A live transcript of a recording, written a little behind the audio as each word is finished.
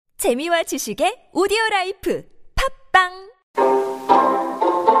재미와 지식의 오디오라이프 팝빵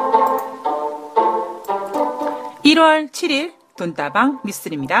 1월 7일 돈다방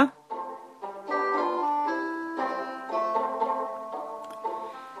미스터리입니다.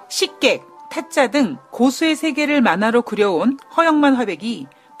 식객, 타짜 등 고수의 세계를 만화로 그려온 허영만 화백이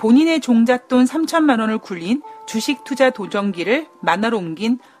본인의 종잣돈 3천만 원을 굴린 주식 투자 도전기를 만화로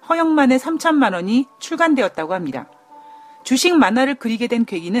옮긴 허영만의 3천만 원이 출간되었다고 합니다. 주식 만화를 그리게 된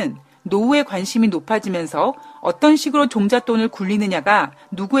계기는 노후에 관심이 높아지면서 어떤 식으로 종잣돈을 굴리느냐가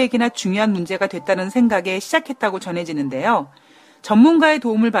누구에게나 중요한 문제가 됐다는 생각에 시작했다고 전해지는데요. 전문가의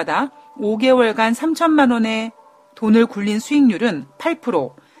도움을 받아 5개월간 3천만 원의 돈을 굴린 수익률은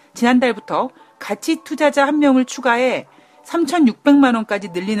 8%, 지난달부터 가치 투자자 1명을 추가해 3,600만 원까지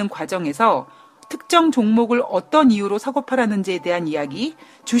늘리는 과정에서 특정 종목을 어떤 이유로 사고 팔았는지에 대한 이야기,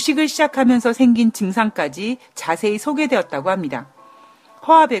 주식을 시작하면서 생긴 증상까지 자세히 소개되었다고 합니다.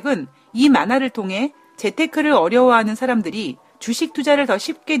 허화백은 이 만화를 통해 재테크를 어려워하는 사람들이 주식 투자를 더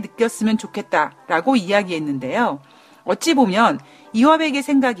쉽게 느꼈으면 좋겠다라고 이야기했는데요. 어찌 보면 이화백의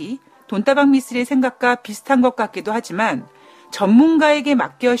생각이 돈다방 미스의 생각과 비슷한 것 같기도 하지만 전문가에게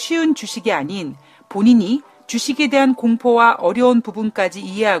맡겨 쉬운 주식이 아닌 본인이 주식에 대한 공포와 어려운 부분까지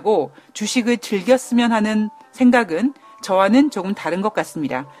이해하고 주식을 즐겼으면 하는 생각은 저와는 조금 다른 것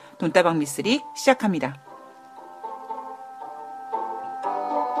같습니다. 돈다방 미스리 시작합니다.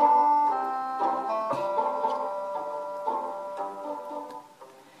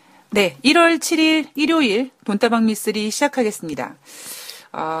 네, 1월 7일 일요일 돈다방 미스리 시작하겠습니다.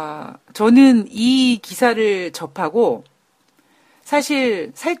 저는 이 기사를 접하고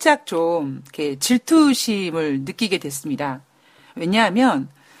사실 살짝 좀 이렇게 질투심을 느끼게 됐습니다. 왜냐하면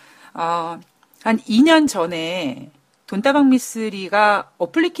한 2년 전에 돈다방 미스리가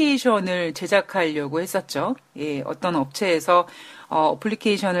어플리케이션을 제작하려고 했었죠. 예, 어떤 업체에서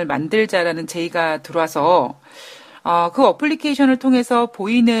어플리케이션을 만들자라는 제의가 들어와서 그 어플리케이션을 통해서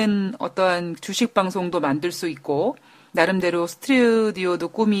보이는 어떠한 주식 방송도 만들 수 있고 나름대로 스튜디오도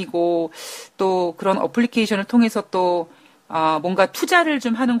꾸미고 또 그런 어플리케이션을 통해서 또 뭔가 투자를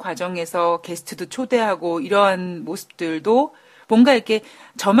좀 하는 과정에서 게스트도 초대하고 이러한 모습들도 뭔가 이렇게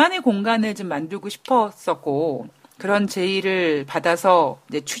저만의 공간을 좀 만들고 싶었었고 그런 제의를 받아서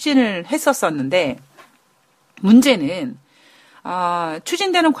이제 추진을 했었었는데 문제는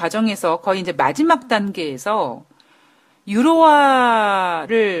추진되는 과정에서 거의 이제 마지막 단계에서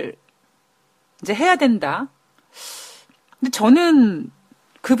유로화를 이제 해야 된다. 근데 저는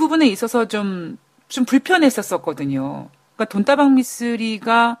그 부분에 있어서 좀 불편했었거든요. 그러니까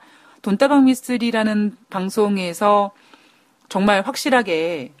돈다방 미스리라는 방송에서 정말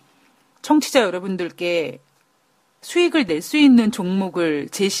확실하게 청취자 여러분들께 수익을 낼 수 있는 종목을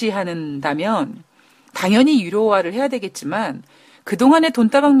제시한다면 당연히 유료화를 해야 되겠지만 그동안의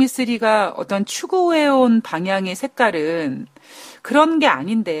돈다방 미스리가 어떤 추구해온 방향의 색깔은 그런 게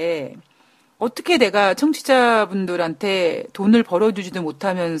아닌데 어떻게 내가 청취자분들한테 돈을 벌어주지도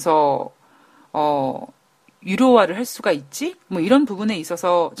못하면서 유료화를 할 수가 있지? 뭐 이런 부분에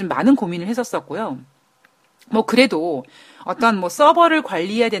있어서 좀 많은 고민을 했었었고요. 뭐 그래도 어떤 뭐 서버를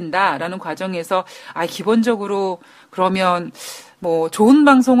관리해야 된다라는 과정에서 기본적으로 그러면 뭐 좋은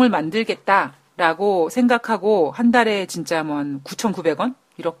방송을 만들겠다라고 생각하고 한 달에 진짜 뭐 한 9,900원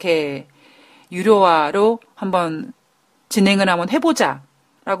이렇게 유료화로 한번 진행을 한번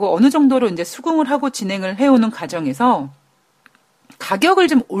해보자라고 어느 정도로 이제 수긍을 하고 진행을 해오는 과정에서 가격을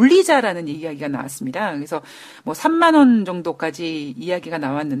좀 올리자라는 이야기가 나왔습니다. 그래서 뭐 3만 원 정도까지 이야기가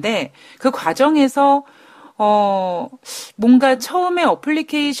나왔는데 그 과정에서 뭔가 처음에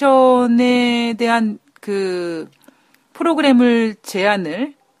어플리케이션에 대한 그 프로그램을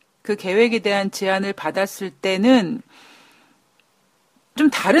그 계획에 대한 제안을 받았을 때는 좀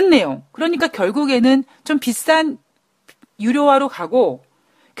다른 내용. 그러니까 결국에는 좀 비싼 유료화로 가고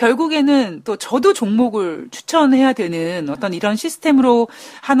결국에는 또 저도 종목을 추천해야 되는 어떤 이런 시스템으로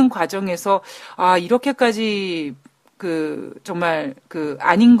하는 과정에서 이렇게까지 정말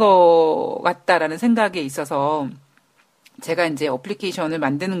아닌 것 같다라는 생각에 있어서 제가 이제 어플리케이션을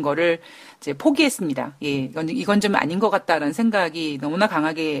만드는 거를 이제 포기했습니다. 예, 이건 좀 아닌 것 같다라는 생각이 너무나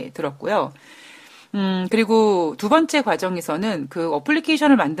강하게 들었고요. 그리고 두 번째 과정에서는 그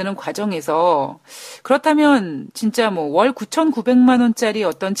어플리케이션을 만드는 과정에서 그렇다면 진짜 뭐 월 9,900만 원짜리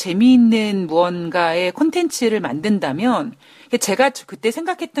어떤 재미있는 무언가의 콘텐츠를 만든다면 제가 그때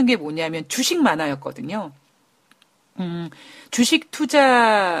생각했던 게 뭐냐면 주식 만화였거든요. 주식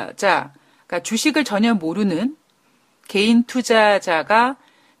투자자, 그러니까 주식을 전혀 모르는 개인 투자자가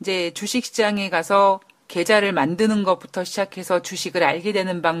이제 주식 시장에 가서 계좌를 만드는 것부터 시작해서 주식을 알게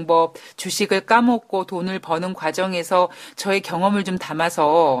되는 방법, 주식을 까먹고 돈을 버는 과정에서 저의 경험을 좀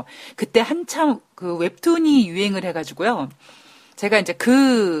담아서 그때 한참 그 웹툰이 유행을 해가지고요. 제가 이제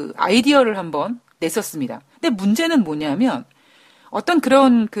그 아이디어를 한번 냈었습니다. 근데 문제는 뭐냐면 어떤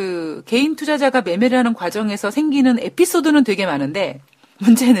그런 그 개인 투자자가 매매를 하는 과정에서 생기는 에피소드는 되게 많은데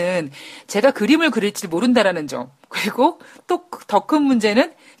문제는 제가 그림을 그릴 줄 모른다라는 점. 그리고 또 더 큰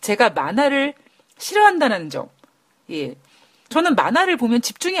문제는 제가 만화를 싫어한다는 점. 예. 저는 만화를 보면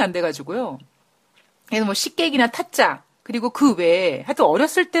집중이 안 돼가지고요. 그래서 뭐 식객이나 타짜, 그리고 그 외에 하여튼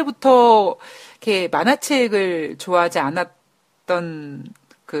어렸을 때부터 이렇게 만화책을 좋아하지 않았던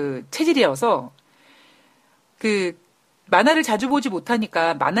그 체질이어서 그 만화를 자주 보지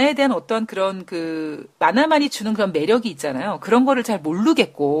못하니까 만화에 대한 어떤 그런 그 만화만이 주는 그런 매력이 있잖아요. 그런 거를 잘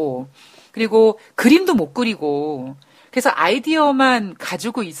모르겠고, 그리고 그림도 못 그리고, 그래서 아이디어만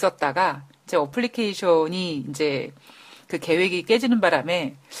가지고 있었다가 이제 어플리케이션이 이제 그 계획이 깨지는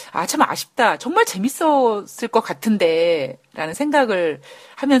바람에 참 아쉽다. 정말 재밌었을 것 같은데 라는 생각을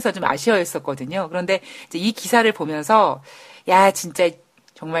하면서 좀 아쉬워했었거든요. 그런데 이제 이 기사를 보면서 야 진짜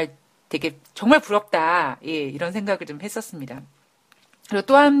정말 되게 정말 부럽다. 예, 이런 생각을 좀 했었습니다. 그리고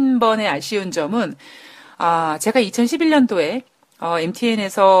또 한 번의 아쉬운 점은 제가 2011년도에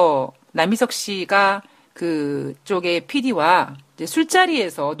MTN에서 남희석 씨가 그쪽의 PD와 이제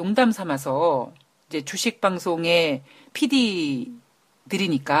술자리에서 농담 삼아서 이제 주식 방송의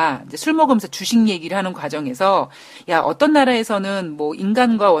PD들이니까 이제 술 먹으면서 주식 얘기를 하는 과정에서 야 어떤 나라에서는 뭐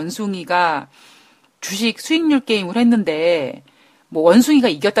인간과 원숭이가 주식 수익률 게임을 했는데 뭐 원숭이가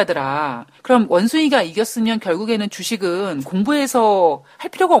이겼다더라. 그럼 원숭이가 이겼으면 결국에는 주식은 공부해서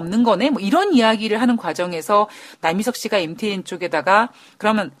할 필요가 없는 거네. 뭐 이런 이야기를 하는 과정에서 남희석 씨가 MTN 쪽에다가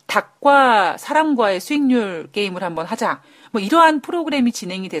그러면 닭과 사람과의 수익률 게임을 한번 하자. 뭐 이러한 프로그램이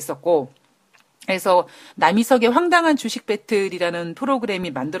진행이 됐었고, 그래서 남희석의 황당한 주식 배틀이라는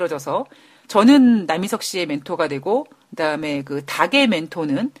프로그램이 만들어져서 저는 남희석 씨의 멘토가 되고, 그다음에 그 닭의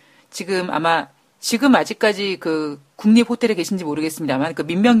멘토는 지금 아직까지 그 국립 호텔에 계신지 모르겠습니다만 그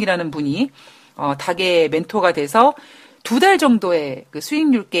민명기라는 분이 닭의 멘토가 돼서 2달 정도의 그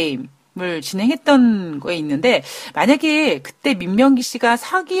수익률 게임을 진행했던 거에 있는데 만약에 그때 민명기 씨가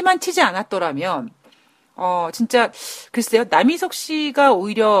사기만 치지 않았더라면 진짜 글쎄요 남희석 씨가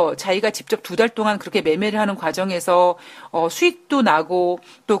오히려 자기가 직접 2달 동안 그렇게 매매를 하는 과정에서 수익도 나고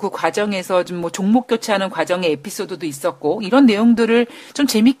또 그 과정에서 좀 뭐 종목 교체하는 과정의 에피소드도 있었고 이런 내용들을 좀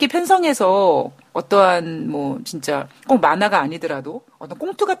재밌게 편성해서 어떠한 뭐 진짜 꼭 만화가 아니더라도 어떤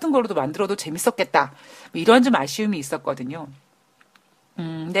꽁트 같은 거로도 만들어도 재밌었겠다 뭐 이런 좀 아쉬움이 있었거든요.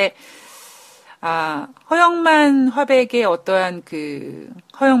 근데 허영만 화백의 어떠한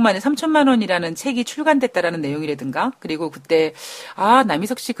허영만의 3천만 원이라는 책이 출간됐다라는 내용이라든가, 그리고 그때,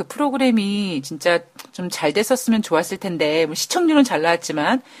 남희석 씨 그 프로그램이 진짜 좀 잘 됐었으면 좋았을 텐데, 뭐 시청률은 잘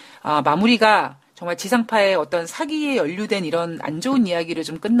나왔지만, 마무리가 정말 지상파의 어떤 사기에 연루된 이런 안 좋은 이야기를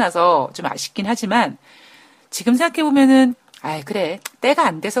좀 끝나서 좀 아쉽긴 하지만, 지금 생각해보면은, 그래, 때가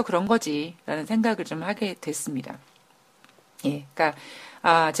안 돼서 그런 거지, 라는 생각을 좀 하게 됐습니다. 예, 그러니까,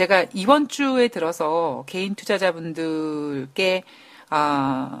 제가 이번 주에 들어서 개인 투자자분들께,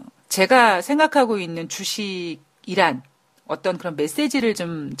 제가 생각하고 있는 주식이란 어떤 그런 메시지를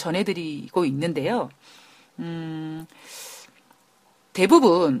좀 전해드리고 있는데요.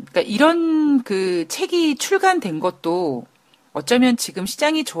 대부분, 그러니까 이런 그 책이 출간된 것도 어쩌면 지금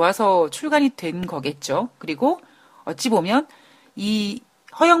시장이 좋아서 출간이 된 거겠죠. 그리고 어찌 보면 이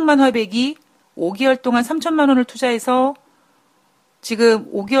허영만 화백이 5개월 동안 3천만 원을 투자해서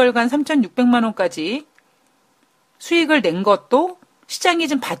지금 5개월간 3,600만 원까지 수익을 낸 것도 시장이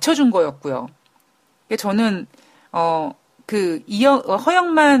좀 받쳐준 거였고요. 저는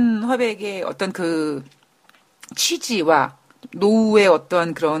허영만 화백의 어떤 그 취지와 노후의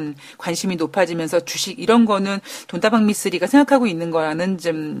어떤 그런 관심이 높아지면서 주식 이런 거는 돈다방 미쓰리가 생각하고 있는 거라는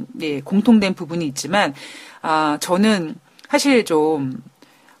좀 공통된 부분이 있지만 저는 사실 좀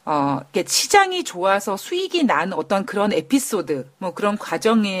시장이 좋아서 수익이 난 어떤 그런 에피소드, 뭐 그런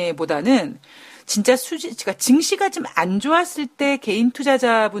과정보다는 진짜 그러니까 증시가 좀 안 좋았을 때 개인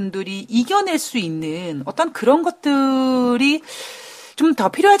투자자분들이 이겨낼 수 있는 어떤 그런 것들이 좀 더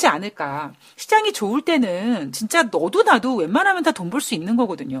필요하지 않을까. 시장이 좋을 때는 진짜 너도 나도 웬만하면 다 돈 벌 수 있는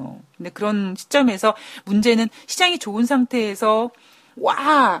거거든요. 근데 그런 시점에서 문제는 시장이 좋은 상태에서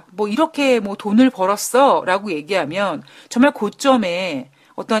뭐 이렇게 뭐 돈을 벌었어 라고 얘기하면 정말 고점에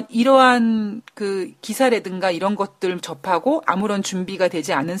어떤 이러한 그 기사라든가 이런 것들 접하고 아무런 준비가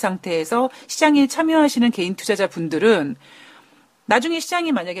되지 않은 상태에서 시장에 참여하시는 개인 투자자분들은 나중에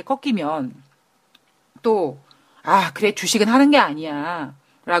시장이 만약에 꺾이면 또 그래 주식은 하는 게 아니야.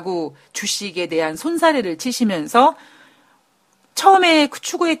 라고 주식에 대한 손사래를 치시면서 처음에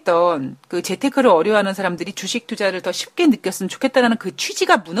추구했던 그 재테크를 어려워하는 사람들이 주식 투자를 더 쉽게 느꼈으면 좋겠다라는 그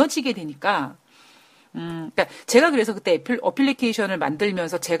취지가 무너지게 되니까, 그러니까 제가 그래서 그때 어플리케이션을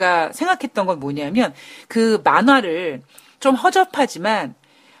만들면서 제가 생각했던 건 뭐냐면 그 만화를 좀 허접하지만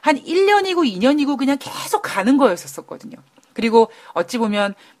한 1년이고 2년이고 그냥 계속 가는 거였었거든요. 그리고 어찌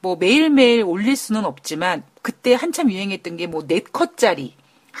보면 뭐 매일매일 올릴 수는 없지만 그때 한참 유행했던 게 뭐 4컷짜리,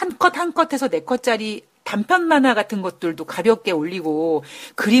 한 컷 해서 4컷짜리 단편 만화 같은 것들도 가볍게 올리고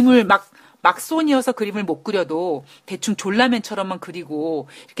그림을 막 손이어서 그림을 못 그려도 대충 졸라맨처럼만 그리고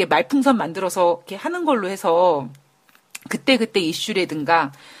이렇게 말풍선 만들어서 이렇게 하는 걸로 해서 그때그때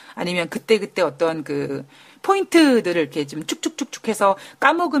이슈라든가 아니면 그때그때 어떤 그 포인트들을 이렇게 좀 쭉쭉쭉쭉 해서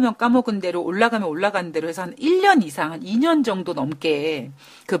까먹으면 까먹은 대로 올라가면 올라가는 대로 해서 한 1년 이상, 한 2년 정도 넘게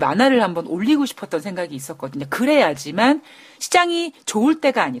그 만화를 한번 올리고 싶었던 생각이 있었거든요. 그래야지만 시장이 좋을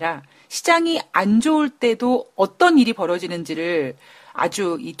때가 아니라 시장이 안 좋을 때도 어떤 일이 벌어지는지를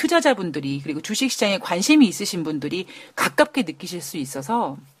아주 이 투자자분들이 그리고 주식시장에 관심이 있으신 분들이 가깝게 느끼실 수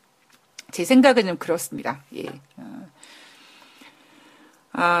있어서 제 생각은 좀 그렇습니다. 예.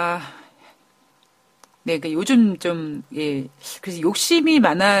 네, 그 요즘 좀, 예, 그래서 욕심이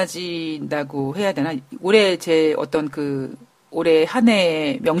많아진다고 해야 되나? 올해 제 어떤 올해 한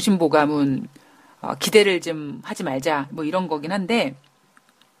해의 명심보감은, 기대를 좀 하지 말자, 뭐 이런 거긴 한데,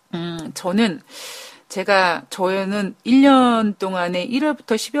 저는 1년 동안에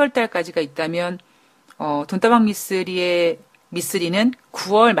 1월부터 12월 달까지가 있다면, 돈다방 미쓰리는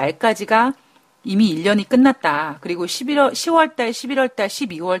 9월 말까지가 이미 1년이 끝났다. 그리고 10월 달, 11월 달,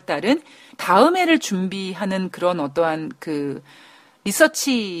 12월 달은 다음 해를 준비하는 그런 어떠한 그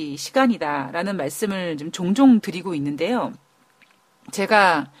리서치 시간이다라는 말씀을 좀 종종 드리고 있는데요.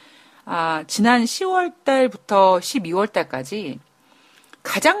 제가 지난 10월 달부터 12월 달까지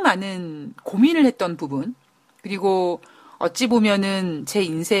가장 많은 고민을 했던 부분, 그리고 어찌 보면은 제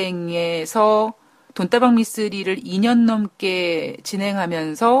인생에서 돈다방 미쓰리를 2년 넘게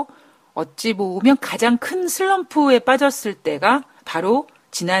진행하면서 어찌 보면 가장 큰 슬럼프에 빠졌을 때가 바로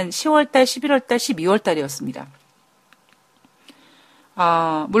지난 10월달, 11월달, 12월달이었습니다.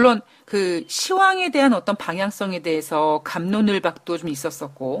 물론 그 시황에 대한 어떤 방향성에 대해서 갑론을박도 좀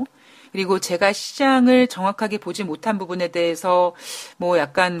있었었고, 그리고 제가 시장을 정확하게 보지 못한 부분에 대해서 뭐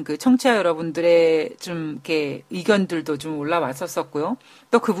약간 그 청취자 여러분들의 좀 이렇게 의견들도 좀 올라왔었었고요.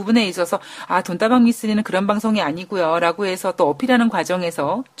 또 그 부분에 있어서 돈다방 미쓰리는 그런 방송이 아니고요 라고 해서 또 어필하는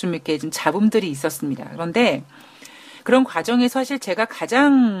과정에서 좀 이렇게 좀 잡음들이 있었습니다. 그런데 그런 과정에서 사실 제가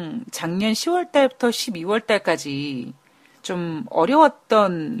가장 작년 10월 달부터 12월 달까지 좀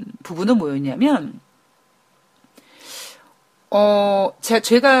어려웠던 부분은 뭐였냐면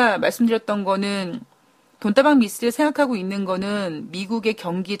제가 말씀드렸던 거는 돈다방 미쓰리를 생각하고 있는 거는 미국의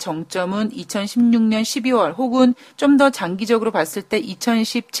경기 정점은 2016년 12월 혹은 좀 더 장기적으로 봤을 때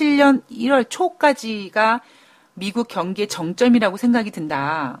 2017년 1월 초까지가 미국 경기의 정점이라고 생각이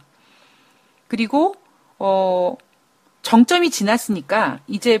든다. 그리고 정점이 지났으니까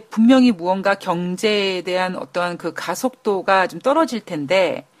이제 분명히 무언가 경제에 대한 어떠한 그 가속도가 좀 떨어질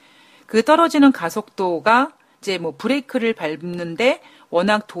텐데 그 떨어지는 가속도가 이제 뭐 브레이크를 밟는데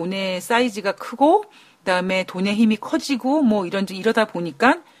워낙 돈의 사이즈가 크고 그다음에 돈의 힘이 커지고 뭐 이러다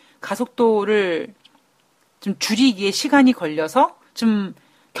보니까 가속도를 좀 줄이기에 시간이 걸려서 좀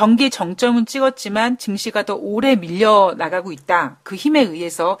경기 정점은 찍었지만 증시가 더 오래 밀려 나가고 있다. 그 힘에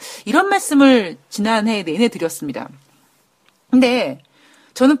의해서 이런 말씀을 지난해 내내 드렸습니다. 근데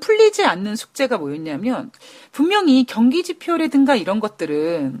저는 풀리지 않는 숙제가 뭐였냐면 분명히 경기 지표라든가 이런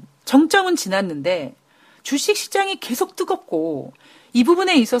것들은 정점은 지났는데 주식 시장이 계속 뜨겁고 이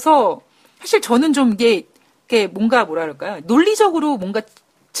부분에 있어서 사실 저는 좀 이게 뭔가 뭐랄까요? 논리적으로 뭔가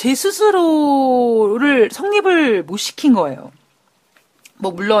제 스스로를 성립을 못 시킨 거예요.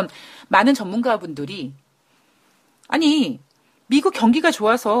 뭐 물론 많은 전문가분들이 아니 미국 경기가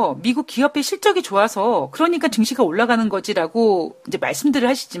좋아서 미국 기업의 실적이 좋아서 그러니까 증시가 올라가는 거지라고 이제 말씀들을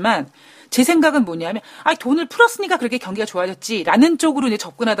하시지만 제 생각은 뭐냐면 돈을 풀었으니까 그렇게 경기가 좋아졌지라는 쪽으로 이제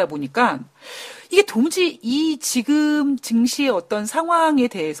접근하다 보니까 이게 도무지 이 지금 증시의 어떤 상황에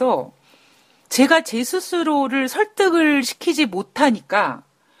대해서 제가 제 스스로를 설득을 시키지 못하니까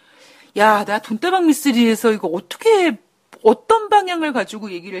나 돈다방 미쓰리에서 이거 어떤 방향을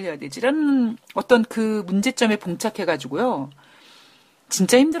가지고 얘기를 해야 되지라는 어떤 그 문제점에 봉착해가지고요.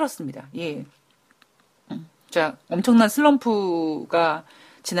 진짜 힘들었습니다. 예. 자, 엄청난 슬럼프가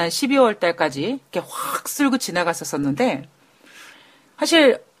지난 12월 달까지 이렇게 확 쓸고 지나갔었는데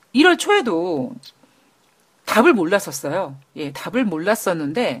사실 1월 초에도 답을 몰랐었어요. 예, 답을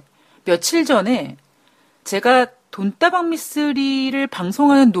몰랐었는데 며칠 전에 제가 돈다방 미쓰리를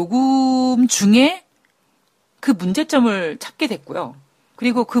방송하는 녹음 중에 그 문제점을 찾게 됐고요.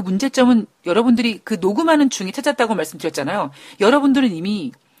 그리고 그 문제점은 여러분들이 그 녹음하는 중에 찾았다고 말씀드렸잖아요. 여러분들은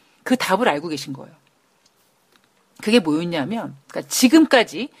이미 그 답을 알고 계신 거예요. 그게 뭐였냐면, 그러니까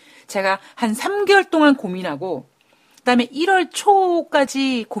지금까지 제가 한 3개월 동안 고민하고, 그다음에 1월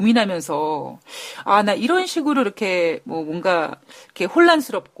초까지 고민하면서, 나 이런 식으로 이렇게 뭔가 이렇게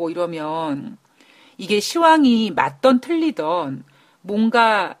혼란스럽고 이러면 이게 시황이 맞던 틀리던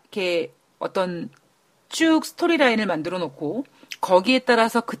뭔가 이렇게 어떤 쭉 스토리라인을 만들어 놓고 거기에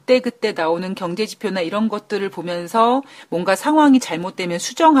따라서 그때그때 나오는 경제 지표나 이런 것들을 보면서 뭔가 상황이 잘못되면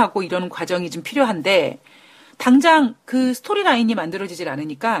수정하고 이러는 과정이 좀 필요한데 당장 그 스토리라인이 만들어지질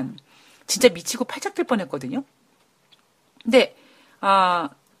않으니까 진짜 미치고 팔짝 뛸 뻔했거든요. 근데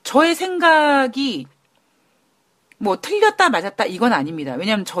저의 생각이 뭐 틀렸다 맞았다 이건 아닙니다.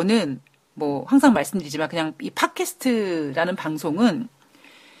 왜냐하면 저는 뭐 항상 말씀드리지만 그냥 이 팟캐스트라는 방송은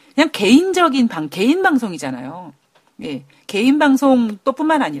그냥 개인 방송이잖아요. 예, 개인 방송 또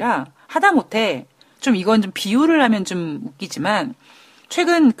뿐만 아니라 하다못해 좀 이건 좀 비유를 하면 좀 웃기지만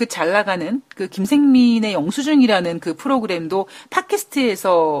최근 그 잘 나가는 그 김생민의 영수증이라는 그 프로그램도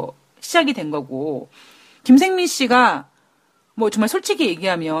팟캐스트에서 시작이 된 거고 김생민 씨가 뭐 정말 솔직히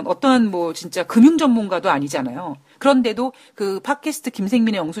얘기하면 어떠한 뭐 진짜 금융 전문가도 아니잖아요. 그런데도 그 팟캐스트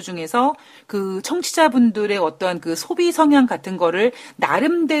김생민의 영수증에서 그 청취자분들의 어떠한 그 소비 성향 같은 거를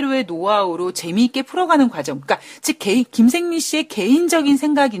나름대로의 노하우로 재미있게 풀어가는 과정. 그러니까 즉 김생민 씨의 개인적인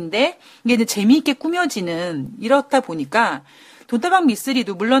생각인데 이게 이제 재미있게 꾸며지는 이렇다 보니까 돈다방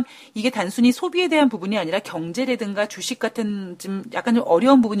미쓰리도 물론 이게 단순히 소비에 대한 부분이 아니라 경제라든가 주식 같은 좀 약간 좀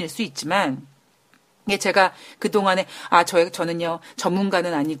어려운 부분일 수 있지만 이게 제가 그동안에, 저는요,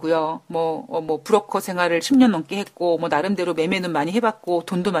 전문가는 아니고요, 브로커 생활을 10년 넘게 했고, 나름대로 매매는 많이 해봤고,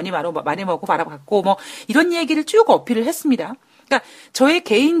 돈도 많이 먹고, 말아봤고, 이런 얘기를 쭉 어필을 했습니다. 그러니까, 저의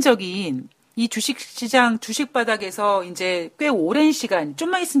개인적인 이 주식시장, 주식바닥에서 이제 꽤 오랜 시간,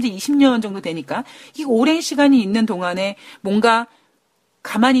 좀만 있으면 이제 20년 정도 되니까, 이 오랜 시간이 있는 동안에 뭔가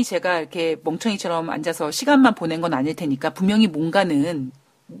가만히 제가 이렇게 멍청이처럼 앉아서 시간만 보낸 건 아닐 테니까, 분명히 뭔가는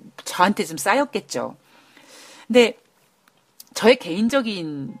저한테 좀 쌓였겠죠. 근데 저의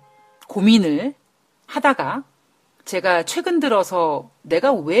개인적인 고민을 하다가 제가 최근 들어서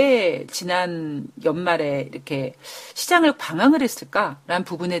내가 왜 지난 연말에 이렇게 시장을 방황을 했을까라는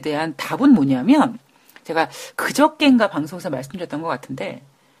부분에 대한 답은 뭐냐면 제가 그저께인가 방송에서 말씀드렸던 것 같은데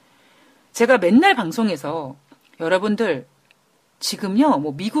제가 맨날 방송에서 여러분들 지금요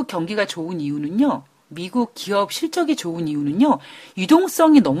미국 경기가 좋은 이유는요 미국 기업 실적이 좋은 이유는요,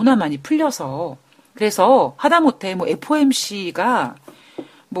 유동성이 너무나 많이 풀려서, 그래서 하다못해 FOMC가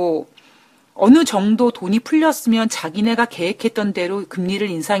어느 정도 돈이 풀렸으면 자기네가 계획했던 대로 금리를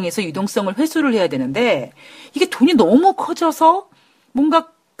인상해서 유동성을 회수를 해야 되는데, 이게 돈이 너무 커져서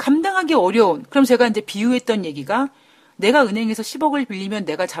뭔가 감당하기 어려운, 그럼 제가 이제 비유했던 얘기가 내가 은행에서 10억을 빌리면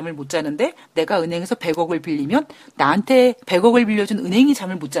내가 잠을 못 자는데 내가 은행에서 100억을 빌리면 나한테 100억을 빌려준 은행이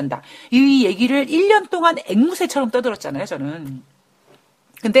잠을 못 잔다. 이 얘기를 1년 동안 앵무새처럼 떠들었잖아요, 저는.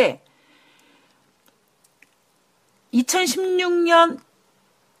 근데 2015년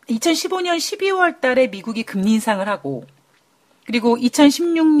 12월 달에 미국이 금리 인상을 하고 그리고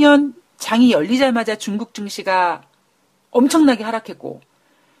 2016년 장이 열리자마자 중국 증시가 엄청나게 하락했고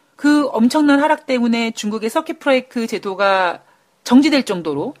그 엄청난 하락 때문에 중국의 서킷 브레이크 제도가 정지될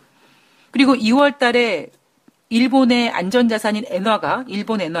정도로 그리고 2월 달에 일본의 안전자산인 엔화가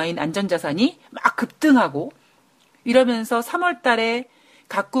일본 엔화인 안전자산이 막 급등하고 이러면서 3월 달에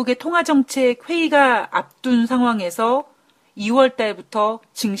각국의 통화정책 회의가 앞둔 상황에서 2월 달부터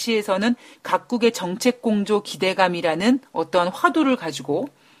증시에서는 각국의 정책 공조 기대감이라는 어떠한 화두를 가지고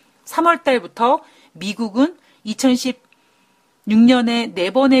 3월 달부터 미국은 2016년에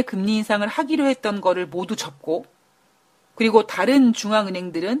 4번의 금리 인상을 하기로 했던 거를 모두 접고 그리고 다른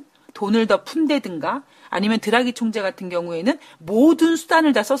중앙은행들은 돈을 더 푼다든가 아니면 드라기 총재 같은 경우에는 모든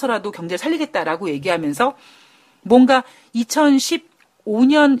수단을 다 써서라도 경제를 살리겠다라고 얘기하면서 뭔가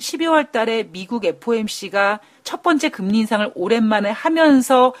 2015년 12월 달에 미국 FOMC가 첫 번째 금리 인상을 오랜만에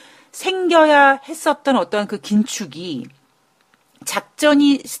하면서 생겨야 했었던 어떤 그 긴축이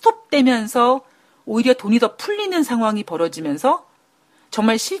작전이 스톱되면서 오히려 돈이 더 풀리는 상황이 벌어지면서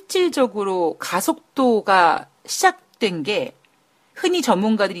정말 실질적으로 가속도가 시작된 게 흔히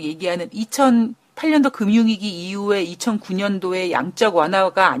전문가들이 얘기하는 2008년도 금융위기 이후에 2009년도의 양적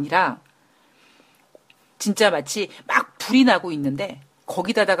완화가 아니라 진짜 마치 막 불이 나고 있는데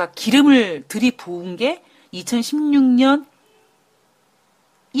거기다가 기름을 들이부은 게 2016년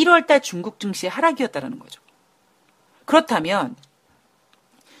 1월달 중국 증시의 하락이었다는 거죠. 그렇다면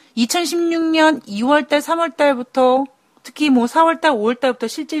 2016년 2월달, 3월달부터 특히 뭐 4월달, 5월달부터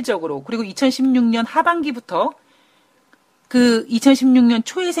실질적으로 그리고 2016년 하반기부터 그 2016년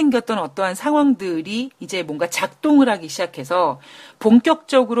초에 생겼던 어떠한 상황들이 이제 뭔가 작동을 하기 시작해서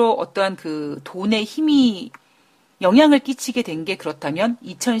본격적으로 어떠한 그 돈의 힘이 영향을 끼치게 된 게 그렇다면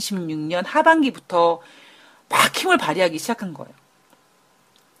 2016년 하반기부터 막 힘을 발휘하기 시작한 거예요.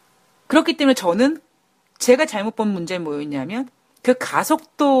 그렇기 때문에 저는 제가 잘못 본 문제는 뭐였냐면 그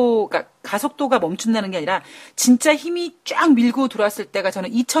가속도가 멈춘다는 게 아니라 진짜 힘이 쫙 밀고 들어왔을 때가 저는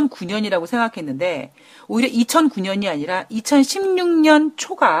 2009년이라고 생각했는데 오히려 2009년이 아니라 2016년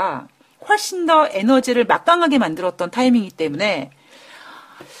초가 훨씬 더 에너지를 막강하게 만들었던 타이밍이기 때문에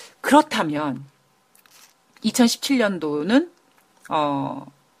그렇다면 2017년도는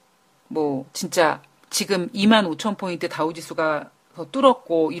뭐 진짜 지금 25,000포인트 다우지수가 더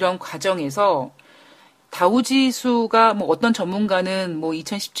뚫었고 이런 과정에서 다우지수가 뭐 어떤 전문가는 뭐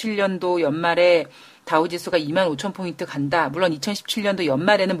 2017년도 연말에 다우지수가 25,000포인트 간다. 물론 2017년도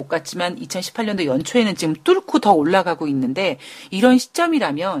연말에는 못 갔지만 2018년도 연초에는 지금 뚫고 더 올라가고 있는데 이런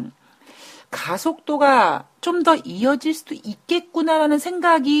시점이라면 가속도가 좀 더 이어질 수도 있겠구나라는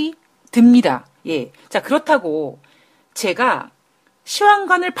생각이 듭니다. 예. 자, 그렇다고 제가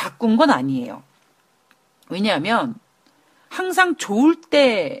시황관을 바꾼 건 아니에요. 왜냐하면 항상 좋을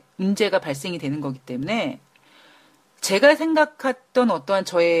때 문제가 발생이 되는 거기 때문에 제가 생각했던 어떠한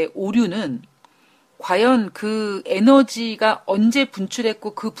저의 오류는 과연 그 에너지가 언제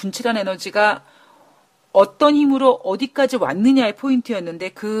분출했고 그 분출한 에너지가 어떤 힘으로 어디까지 왔느냐의 포인트였는데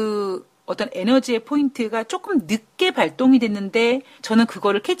그 어떤 에너지의 포인트가 조금 늦게 발동이 됐는데 저는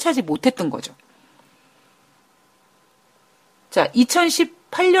그거를 캐치하지 못했던 거죠. 자,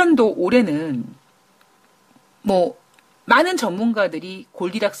 2018년도 올해는 뭐 많은 전문가들이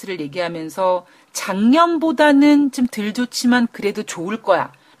골디락스를 얘기하면서 작년보다는 좀 덜 좋지만 그래도 좋을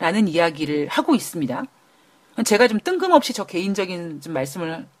거야 라는 이야기를 하고 있습니다. 제가 좀 뜬금없이 저 개인적인 좀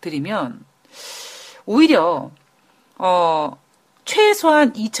말씀을 드리면 오히려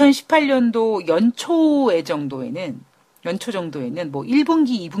최소한 2018년도 연초 정도에는 뭐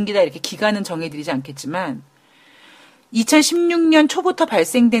 1분기, 2분기다 이렇게 기간은 정해드리지 않겠지만 2016년 초부터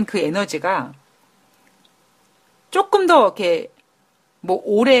발생된 그 에너지가 조금 더 이렇게 뭐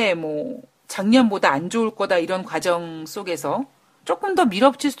올해 뭐 작년보다 안 좋을 거다 이런 과정 속에서 조금 더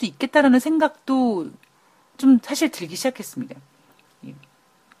밀어붙일 수도 있겠다라는 생각도 좀 사실 들기 시작했습니다.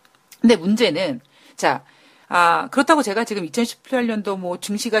 근데 문제는 그렇다고 제가 지금 2018년도 뭐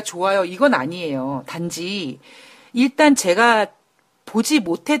증시가 좋아요 이건 아니에요. 단지 일단 제가 보지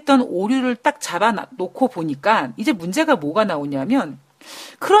못했던 오류를 딱 잡아놓고 보니까 이제 문제가 뭐가 나오냐면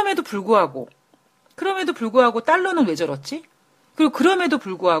그럼에도 불구하고 달러는 왜 저렇지? 그리고 그럼에도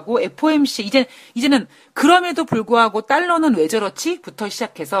불구하고 FOMC 이제는 그럼에도 불구하고 달러는 왜 저렇지? 부터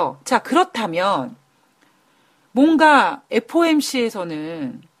시작해서 자 그렇다면 뭔가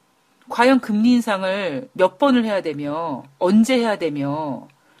FOMC에서는 과연 금리 인상을 몇 번을 해야 되며 언제 해야 되며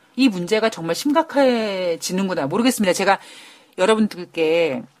이 문제가 정말 심각해지는구나 모르겠습니다. 제가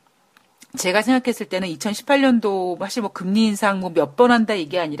여러분들께 제가 생각했을 때는 2018년도 사실 뭐 금리 인상 뭐 몇 번 한다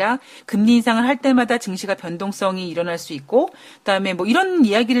이게 아니라 금리 인상을 할 때마다 증시가 변동성이 일어날 수 있고 그다음에 뭐 이런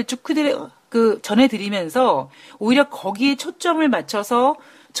이야기를 쭉 전해드리면서 오히려 거기에 초점을 맞춰서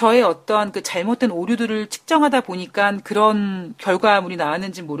저의 어떤 그 잘못된 오류들을 측정하다 보니까 그런 결과물이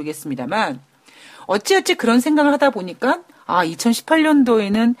나왔는지 모르겠습니다만 어찌어찌 그런 생각을 하다 보니까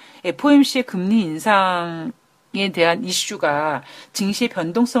 2018년도에는 FOMC의 금리 인상 에 대한 이슈가 증시의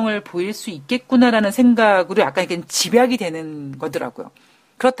변동성을 보일 수 있겠구나라는 생각으로 약간 이렇게 집약이 되는 거더라고요.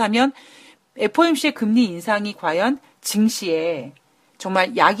 그렇다면 FOMC의 금리 인상이 과연 증시에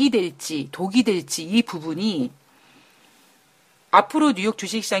정말 약이 될지 독이 될지 이 부분이 앞으로 뉴욕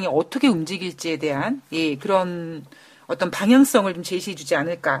주식시장이 어떻게 움직일지에 대한 그런 어떤 방향성을 좀 제시해 주지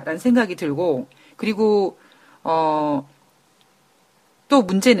않을까라는 생각이 들고 그리고 또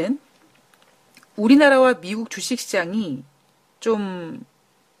문제는 우리나라와 미국 주식시장이 좀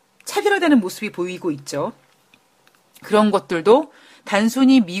차별화되는 모습이 보이고 있죠. 그런 것들도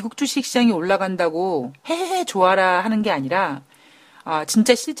단순히 미국 주식시장이 올라간다고 헤헤 좋아라 하는 게 아니라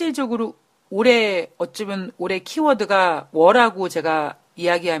진짜 실질적으로 어쩌면 올해 키워드가 워라고 제가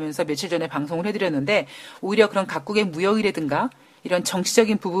이야기하면서 며칠 전에 방송을 해드렸는데 오히려 그런 각국의 무역이라든가 이런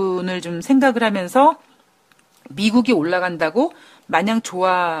정치적인 부분을 좀 생각을 하면서 미국이 올라간다고 마냥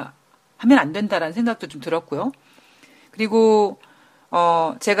좋아하면 안 된다라는 생각도 좀 들었고요. 그리고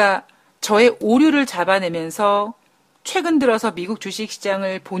제가 저의 오류를 잡아내면서 최근 들어서 미국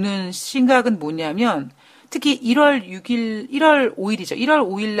주식시장을 보는 생각은 뭐냐면 특히 1월 5일이죠. 1월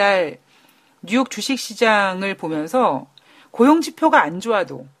 5일 날 뉴욕 주식시장을 보면서 고용지표가 안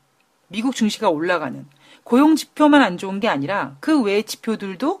좋아도 미국 증시가 올라가는, 고용 지표만 안 좋은 게 아니라 그 외의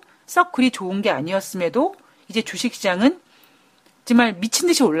지표들도 썩 그리 좋은 게 아니었음에도 이제 주식시장은 정말 미친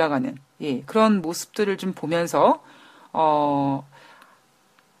듯이 올라가는, 예, 그런 모습들을 좀 보면서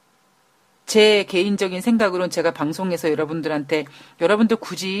제 개인적인 생각으로는 제가 방송에서 여러분들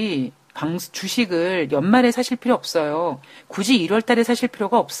굳이 주식을 연말에 사실 필요 없어요. 굳이 1월 달에 사실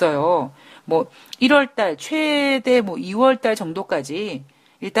필요가 없어요. 뭐 1월 달, 최대 뭐 2월 달 정도까지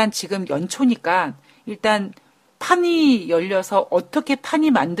일단 지금 연초니까 일단 판이 열려서 어떻게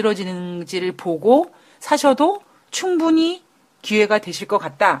판이 만들어지는지를 보고 사셔도 충분히 기회가 되실 것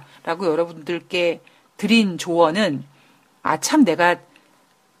같다라고 여러분들께 드린 조언은 참 내가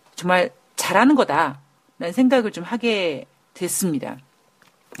정말 잘하는 거다라는 생각을 좀 하게 됐습니다.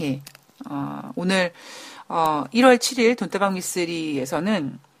 예, 오늘 1월 7일 돈다방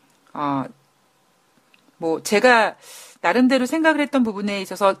미쓰리에서는 뭐 제가 나름대로 생각을 했던 부분에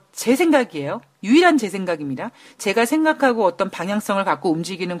있어서 제 생각이에요. 유일한 제 생각입니다. 제가 생각하고 어떤 방향성을 갖고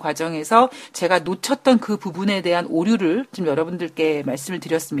움직이는 과정에서 제가 놓쳤던 그 부분에 대한 오류를 좀 여러분들께 말씀을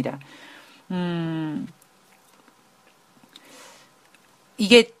드렸습니다.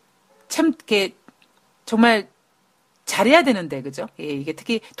 이게 참 이렇게 정말 잘해야 되는데, 그죠? 예, 이게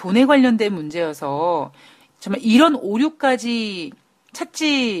특히 돈에 관련된 문제여서 정말 이런 오류까지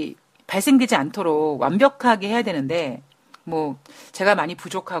발생되지 않도록 완벽하게 해야 되는데, 뭐 제가 많이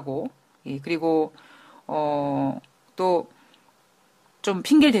부족하고, 예, 그리고 또 좀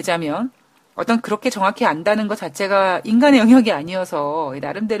핑계를 대자면 어떤 그렇게 정확히 안다는 것 자체가 인간의 영역이 아니어서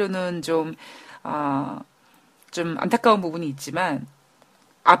나름대로는 좀 안타까운 부분이 있지만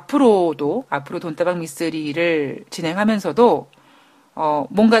앞으로 돈다방 미쓰리를 진행하면서도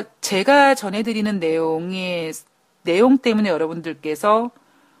뭔가 제가 전해드리는 내용 때문에 여러분들께서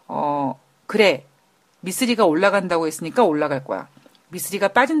그래, 미쓰리가 올라간다고 했으니까 올라갈 거야. 미쓰리가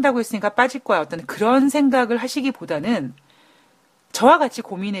빠진다고 했으니까 빠질 거야. 어떤 그런 생각을 하시기보다는 저와 같이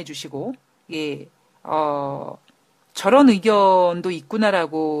고민해 주시고, 예, 저런 의견도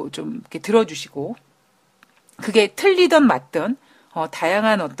있구나라고 좀 이렇게 들어주시고, 그게 틀리든 맞든,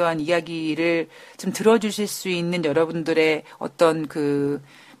 다양한 어떠한 이야기를 좀 들어주실 수 있는 여러분들의 어떤 그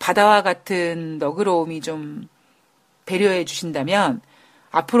바다와 같은 너그러움이 좀 배려해 주신다면,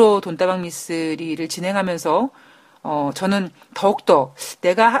 앞으로 돈다방 미쓰리를 진행하면서 저는 더욱더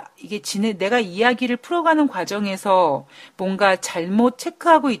내가 이야기를 풀어가는 과정에서 뭔가 잘못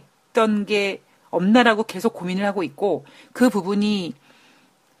체크하고 있던 게 없나라고 계속 고민을 하고 있고, 그 부분이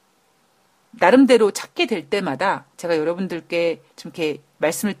나름대로 찾게 될 때마다 제가 여러분들께 좀 이렇게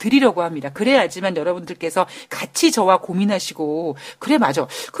말씀을 드리려고 합니다. 그래야지만 여러분들께서 같이 저와 고민하시고, 그래, 맞아.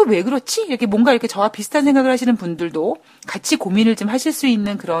 왜 그렇지? 이렇게 뭔가 이렇게 저와 비슷한 생각을 하시는 분들도 같이 고민을 좀 하실 수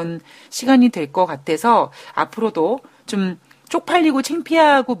있는 그런 시간이 될 것 같아서 앞으로도 좀 쪽팔리고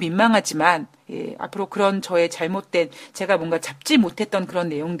창피하고 민망하지만, 예, 앞으로 그런 저의 잘못된, 제가 뭔가 잡지 못했던 그런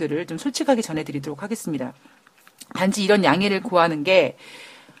내용들을 좀 솔직하게 전해드리도록 하겠습니다. 단지 이런 양해를 구하는 게,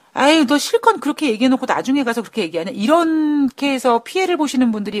 아유, 너 실컷 그렇게 얘기해놓고 나중에 가서 그렇게 얘기하냐? 이렇게 해서 피해를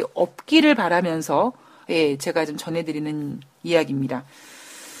보시는 분들이 없기를 바라면서, 예, 제가 좀 전해드리는 이야기입니다.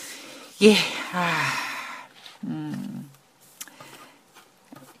 예,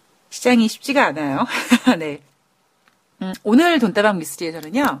 시장이 쉽지가 않아요. 네. 오늘 돈다방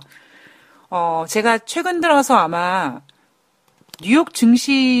미쓰리에서는요, 제가 최근 들어서 아마 뉴욕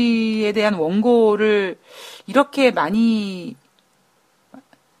증시에 대한 원고를 이렇게 많은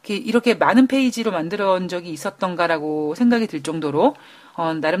페이지로 만들어 온 적이 있었던가라고 생각이 들 정도로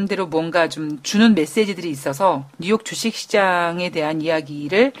나름대로 뭔가 좀 주는 메시지들이 있어서 뉴욕 주식시장에 대한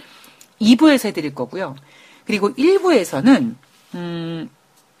이야기를 2부에서 해드릴 거고요. 그리고 1부에서는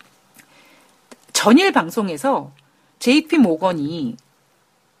전일 방송에서 JP 모건이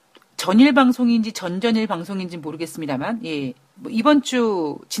전일 방송인지 전전일 방송인지 모르겠습니다만, 예, 뭐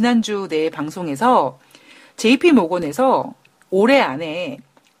지난주 내 방송에서 JP 모건에서 올해 안에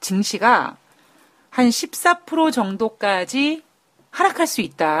증시가 한 14% 정도까지 하락할 수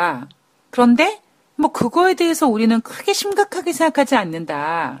있다. 그런데 뭐 그거에 대해서 우리는 크게 심각하게 생각하지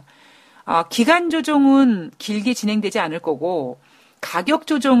않는다. 기간 조정은 길게 진행되지 않을 거고 가격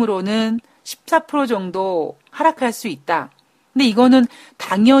조정으로는 14% 정도 하락할 수 있다. 근데 이거는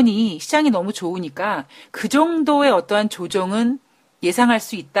당연히 시장이 너무 좋으니까 그 정도의 어떠한 조정은 예상할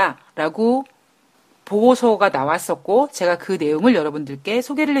수 있다라고 보고서가 나왔었고 제가 그 내용을 여러분들께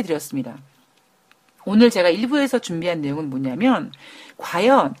소개를 해드렸습니다. 오늘 제가 1부에서 준비한 내용은 뭐냐면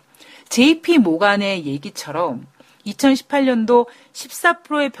과연 JP 모간의 얘기처럼 2018년도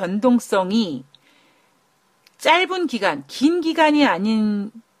 14%의 변동성이 짧은 기간, 긴 기간이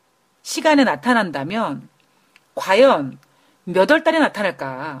아닌 시간에 나타난다면 과연 몇 월 달에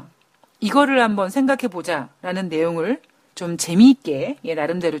나타날까? 이거를 한번 생각해 보자라는 내용을 좀 재미있게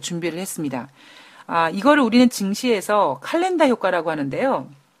나름대로 준비를 했습니다. 이거를 우리는 증시에서 칼렌더 효과라고 하는데요.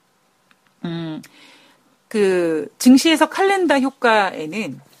 그 증시에서 칼렌더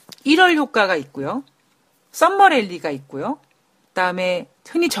효과에는 1월 효과가 있고요. 썸머 랠리가 있고요. 그다음에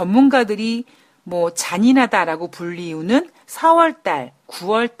흔히 전문가들이 뭐 잔인하다라고 불리우는 4월달,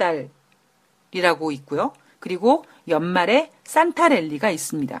 9월달이라고 있고요. 그리고 연말에 산타 랠리가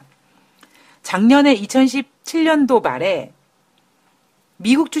있습니다. 작년에 2017년도 말에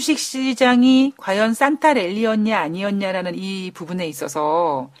미국 주식시장이 과연 산타 랠리였냐 아니었냐라는 이 부분에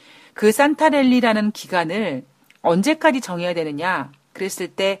있어서 그 산타 랠리라는 기간을 언제까지 정해야 되느냐 그랬을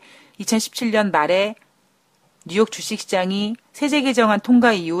때 2017년 말에 뉴욕 주식시장이 세제 개정안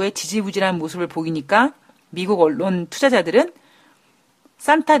통과 이후에 지지부진한 모습을 보이니까 미국 언론 투자자들은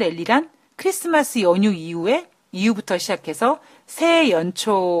산타 랠리란 크리스마스 연휴 이후부터 시작해서 새해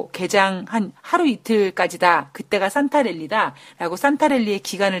연초 개장 한 하루 이틀까지다. 그때가 산타 랠리다. 라고 산타 랠리의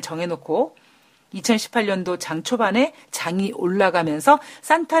기간을 정해놓고 2018년도 장 초반에 장이 올라가면서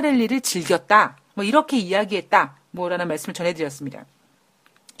산타 랠리를 즐겼다. 뭐 이렇게 이야기했다. 뭐라는 말씀을 전해드렸습니다.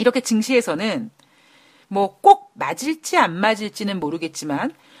 이렇게 증시에서는 뭐 꼭 맞을지 안 맞을지는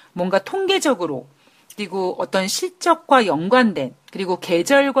모르겠지만 뭔가 통계적으로 그리고 어떤 실적과 연관된 그리고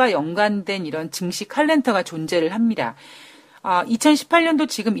계절과 연관된 이런 증시 칼렌더가 존재를 합니다. 2018년도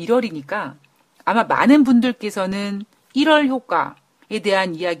지금 1월이니까 아마 많은 분들께서는 1월 효과에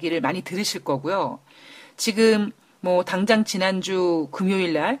대한 이야기를 많이 들으실 거고요. 지금 뭐 당장 지난주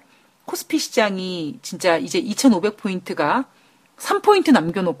금요일 날 코스피 시장이 진짜 이제 2,500포인트가 3포인트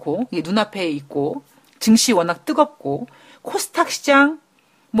남겨놓고 눈앞에 있고 증시 워낙 뜨겁고 코스닥 시장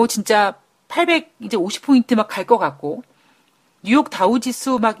뭐 진짜 850포인트 막 갈 것 같고 뉴욕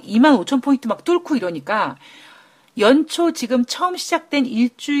다우지수 막 25,000포인트 막 뚫고 이러니까 연초 지금 처음 시작된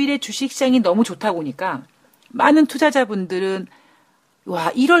일주일의 주식시장이 너무 좋다 보니까 많은 투자자분들은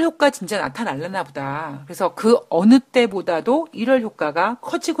와 1월 효과 진짜 나타날려나 보다. 그래서 그 어느 때보다도 1월 효과가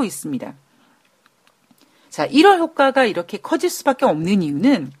커지고 있습니다. 자, 1월 효과가 이렇게 커질 수밖에 없는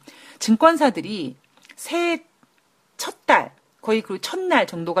이유는 증권사들이 새해 첫 달, 거의 그 첫날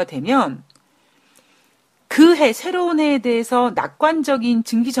정도가 되면 그 해, 새로운 해에 대해서 낙관적인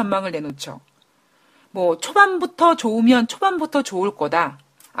증기 전망을 내놓죠. 뭐 초반부터 좋으면 초반부터 좋을 거다.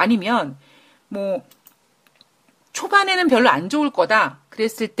 아니면 뭐 초반에는 별로 안 좋을 거다.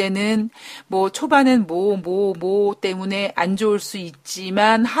 그랬을 때는 뭐 초반은 뭐 때문에 안 좋을 수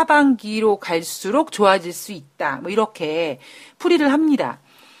있지만 하반기로 갈수록 좋아질 수 있다. 뭐 이렇게 풀이를 합니다.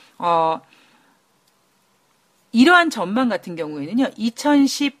 이러한 전망 같은 경우에는요.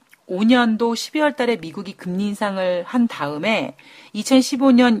 2015년도 12월 달에 미국이 금리 인상을 한 다음에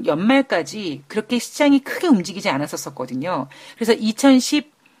 2015년 연말까지 그렇게 시장이 크게 움직이지 않았었거든요. 그래서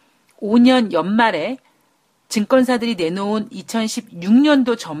 2015년 연말에 증권사들이 내놓은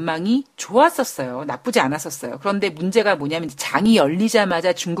 2016년도 전망이 좋았었어요. 나쁘지 않았었어요. 그런데 문제가 뭐냐면 장이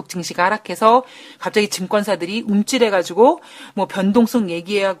열리자마자 중국 증시가 하락해서 갑자기 증권사들이 움찔해가지고 뭐 변동성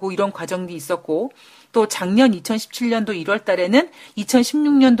얘기하고 이런 과정이 있었고 또 작년 2017년도 1월 달에는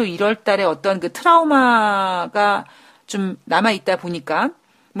 2016년도 1월 달에 어떤 그 트라우마가 좀 남아있다 보니까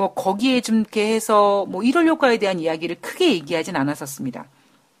뭐 거기에 좀 이렇게 해서 뭐 1월 효과에 대한 이야기를 크게 얘기하진 않았었습니다.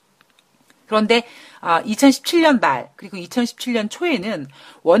 그런데 2017년 말 그리고 2017년 초에는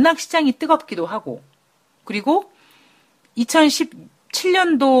워낙 시장이 뜨겁기도 하고 그리고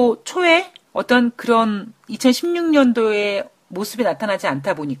 2017년도 초에 어떤 그런 2016년도의 모습이 나타나지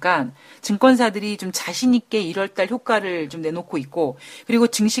않다 보니까 증권사들이 좀 자신 있게 1월달 효과를 좀 내놓고 있고 그리고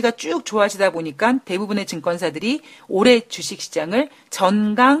증시가 쭉 좋아지다 보니까 대부분의 증권사들이 올해 주식시장을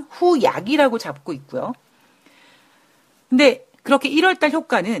전강 후약이라고 잡고 있고요. 근데 그렇게 1월달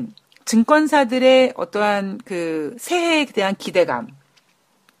효과는 증권사들의 어떠한 그 새해에 대한 기대감,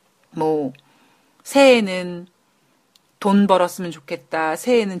 뭐 새해에는 돈 벌었으면 좋겠다,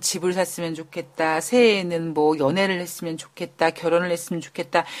 새해에는 집을 샀으면 좋겠다, 새해에는 뭐 연애를 했으면 좋겠다, 결혼을 했으면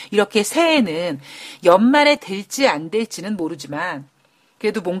좋겠다, 이렇게 새해에는 연말에 될지 안 될지는 모르지만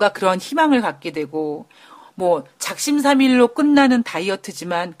그래도 뭔가 그런 희망을 갖게 되고 뭐 작심삼일로 끝나는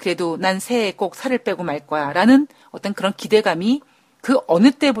다이어트지만 그래도 난 새해에 꼭 살을 빼고 말 거야 라는 어떤 그런 기대감이 그 어느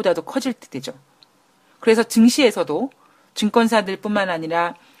때보다도 커질 때죠. 그래서 증시에서도 증권사들뿐만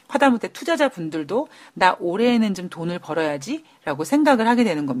아니라 하다못해 투자자분들도 나 올해에는 좀 돈을 벌어야지 라고 생각을 하게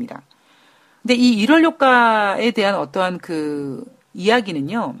되는 겁니다. 근데 이 1월 효과에 대한 어떠한 그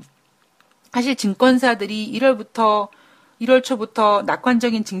이야기는요. 사실 증권사들이 1월 초부터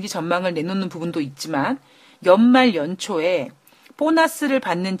낙관적인 증시 전망을 내놓는 부분도 있지만 연말 연초에 보너스를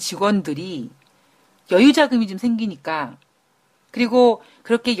받는 직원들이 여유 자금이 좀 생기니까 그리고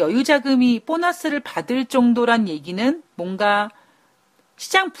그렇게 여유자금이 보너스를 받을 정도란 얘기는 뭔가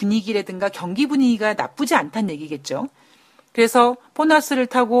시장 분위기라든가 경기 분위기가 나쁘지 않다는 얘기겠죠. 그래서 보너스를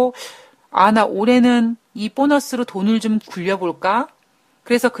타고 나 올해는 이 보너스로 돈을 좀 굴려볼까?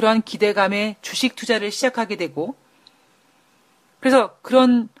 그래서 그런 기대감에 주식 투자를 시작하게 되고, 그래서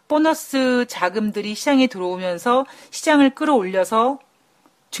그런 보너스 자금들이 시장에 들어오면서 시장을 끌어올려서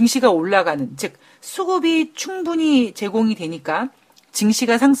증시가 올라가는, 즉 수급이 충분히 제공이 되니까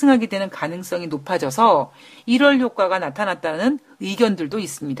증시가 상승하게 되는 가능성이 높아져서 1월 효과가 나타났다는 의견들도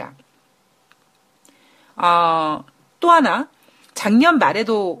있습니다. 또 하나, 작년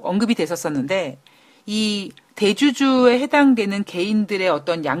말에도 언급이 됐었었는데, 이 대주주에 해당되는 개인들의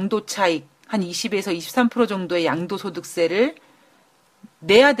어떤 양도 차익, 한 20에서 23% 정도의 양도소득세를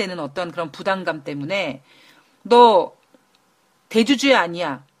내야 되는 어떤 그런 부담감 때문에, 너 대주주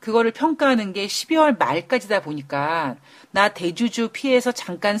아니야. 그거를 평가하는 게 12월 말까지다 보니까, 나 대주주 피해서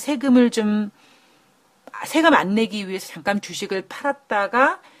잠깐 세금 안 내기 위해서 잠깐 주식을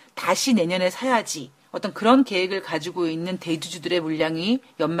팔았다가 다시 내년에 사야지. 어떤 그런 계획을 가지고 있는 대주주들의 물량이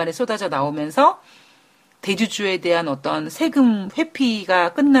연말에 쏟아져 나오면서 대주주에 대한 어떤 세금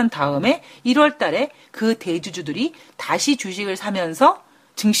회피가 끝난 다음에 1월 달에 그 대주주들이 다시 주식을 사면서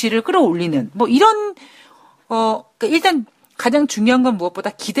증시를 끌어올리는, 뭐 이런, 그러니까 일단 가장 중요한 건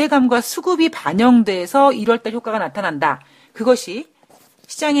무엇보다 기대감과 수급이 반영돼서 1월 달 효과가 나타난다. 그것이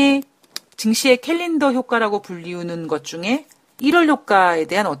시장의 증시의 캘린더 효과라고 불리우는 것 중에 1월 효과에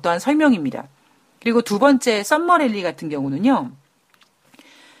대한 어떠한 설명입니다. 그리고 두 번째 썸머 랠리 같은 경우는요.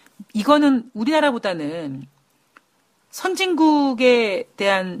 이거는 우리나라보다는 선진국에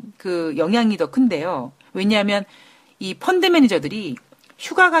대한 그 영향이 더 큰데요. 왜냐하면 이 펀드 매니저들이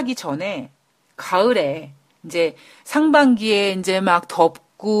휴가 가기 전에 가을에 이제 상반기에 이제 막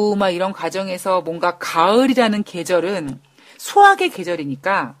덥고 막 이런 과정에서 뭔가 가을이라는 계절은 수확의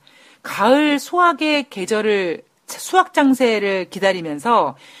계절이니까 가을 수확의 계절을 수확 장세를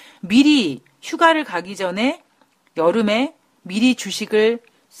기다리면서 미리 휴가를 가기 전에 여름에 미리 주식을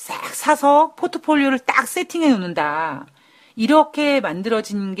싹 사서 포트폴리오를 딱 세팅해 놓는다. 이렇게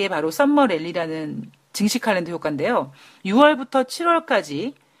만들어진 게 바로 썸머 랠리라는 증시 칼렌더 효과인데요. 6월부터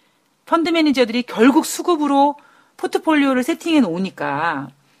 7월까지 펀드 매니저들이 결국 수급으로 포트폴리오를 세팅해 놓으니까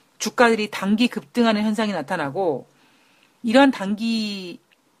주가들이 단기 급등하는 현상이 나타나고, 이런 단기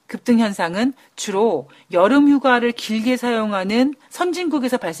급등 현상은 주로 여름 휴가를 길게 사용하는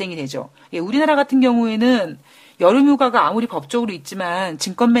선진국에서 발생이 되죠. 우리나라 같은 경우에는 여름 휴가가 아무리 법적으로 있지만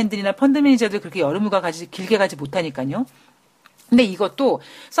증권맨들이나 펀드 매니저들 그렇게 여름 휴가 길게 가지 못하니까요. 근데 이것도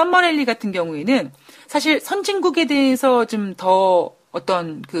썸머랠리 같은 경우에는 사실 선진국에 대해서 좀 더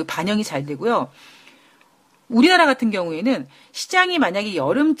어떤 그 반영이 잘 되고요. 우리나라 같은 경우에는 시장이 만약에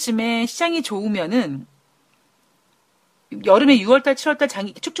여름쯤에 시장이 좋으면은 여름에 6월달, 7월달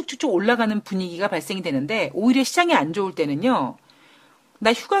장이 쭉쭉쭉쭉 올라가는 분위기가 발생이 되는데, 오히려 시장이 안 좋을 때는요,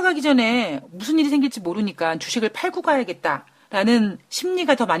 나 휴가 가기 전에 무슨 일이 생길지 모르니까 주식을 팔고 가야겠다라는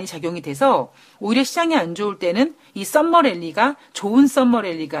심리가 더 많이 작용이 돼서, 오히려 시장이 안 좋을 때는 이 썸머 랠리가 좋은 썸머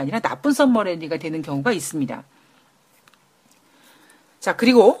랠리가 아니라 나쁜 썸머 랠리가 되는 경우가 있습니다. 자,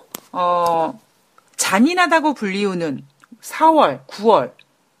 그리고 잔인하다고 불리우는 4월, 9월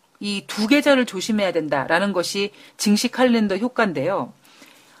이 두 계절을 조심해야 된다라는 것이 증시 칼렌더 효과인데요.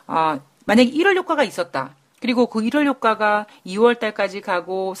 만약에 1월 효과가 있었다. 그리고 그 1월 효과가 2월 달까지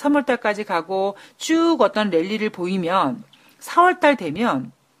가고 3월 달까지 가고 쭉 어떤 랠리를 보이면 4월 달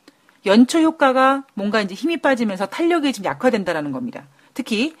되면 연초 효과가 뭔가 이제 힘이 빠지면서 탄력이 좀 약화된다라는 겁니다.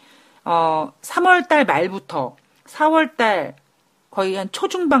 특히 3월 달 말부터 4월 달 거의 한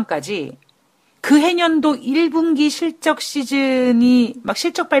초중반까지 그 해년도 1분기 실적 시즌이 막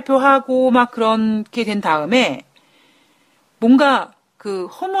실적 발표하고 막 그렇게 된 다음에 뭔가 그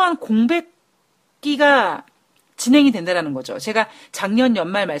허무한 공백기가 진행이 된다라는 거죠. 제가 작년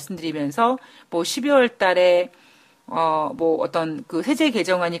연말 말씀드리면서 뭐 12월 달에 뭐 어떤 그 세제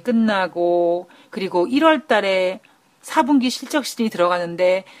개정안이 끝나고 그리고 1월 달에 4분기 실적 시즌이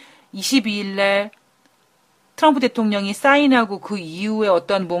들어가는데 22일 날 트럼프 대통령이 사인하고 그 이후에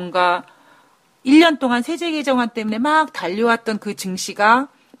어떤 뭔가 1년 동안 세제 개정안 때문에 막 달려왔던 그 증시가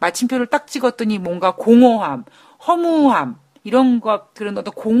마침표를 딱 찍었더니 뭔가 공허함, 허무함, 이런 것들은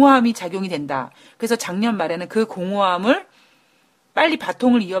어떤 공허함이 작용이 된다. 그래서 작년 말에는 그 공허함을 빨리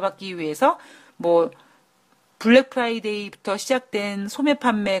바통을 이어받기 위해서 뭐 블랙 프라이데이부터 시작된 소매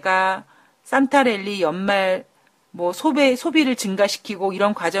판매가 산타랠리 연말 뭐 소비를 증가시키고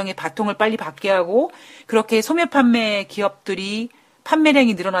이런 과정에 바통을 빨리 받게 하고 그렇게 소매 판매 기업들이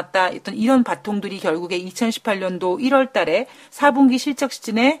판매량이 늘어났다. 어떤 이런 바통들이 결국에 2018년도 1월 달에 4분기 실적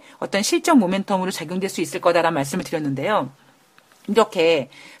시즌에 어떤 실적 모멘텀으로 작용될 수 있을 거다라는 말씀을 드렸는데요. 이렇게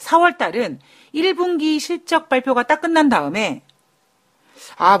 4월 달은 1분기 실적 발표가 딱 끝난 다음에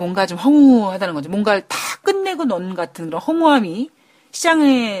뭔가 좀 허무하다는 거죠. 뭔가를 다 끝내고 넌 같은 그런 허무함이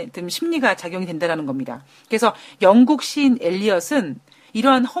시장에 좀 심리가 작용이 된다는 겁니다. 그래서 영국 시인 엘리엇은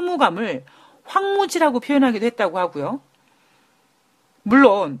이러한 허무감을 황무지라고 표현하기도 했다고 하고요.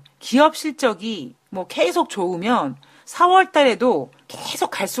 물론 기업 실적이 뭐 계속 좋으면 4월 달에도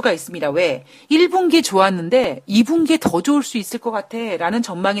계속 갈 수가 있습니다. 왜? 1분기 좋았는데 2분기에 더 좋을 수 있을 것 같아 라는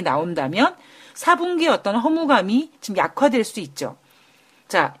전망이 나온다면 4분기의 어떤 허무감이 좀 약화될 수 있죠.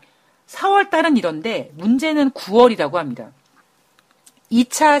 자, 4월 달은 이런데 문제는 9월이라고 합니다.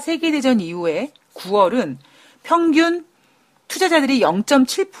 2차 세계대전 이후에 9월은 평균 투자자들이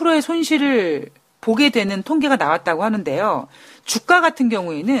 0.7%의 손실을 보게 되는 통계가 나왔다고 하는데요. 주가 같은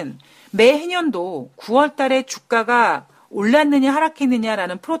경우에는 매해년도 9월 달에 주가가 올랐느냐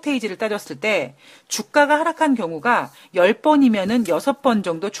하락했느냐라는 프로테이지를 따졌을 때 주가가 하락한 경우가 10번이면은 6번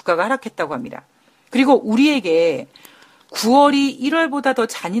정도 주가가 하락했다고 합니다. 그리고 우리에게 9월이 1월보다 더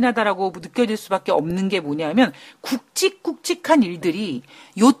잔인하다라고 느껴질 수밖에 없는 게 뭐냐면 굵직굵직한 일들이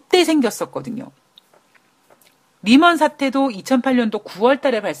요때 생겼었거든요. 리먼 사태도 2008년도 9월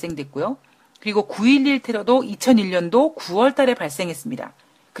달에 발생됐고요. 그리고 9.11 테러도 2001년도 9월 달에 발생했습니다.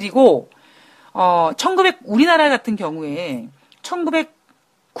 그리고 우리나라 같은 경우에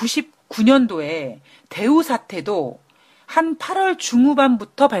 1999년도에 대우 사태도 한 8월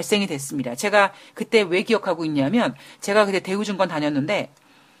중후반부터 발생이 됐습니다. 제가 그때 왜 기억하고 있냐면 제가 그때 대우증권 다녔는데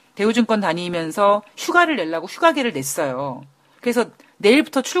대우증권 다니면서 휴가를 내려고 휴가계를 냈어요. 그래서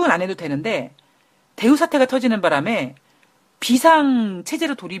내일부터 출근 안 해도 되는데 대우 사태가 터지는 바람에 비상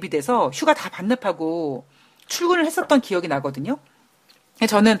체제로 돌입이 돼서 휴가 다 반납하고 출근을 했었던 기억이 나거든요.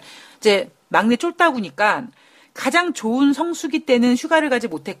 저는 이제 막내 쫄따구니까 가장 좋은 성수기 때는 휴가를 가지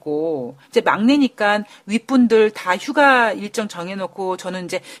못했고 이제 막내니까 윗분들 다 휴가 일정 정해놓고 저는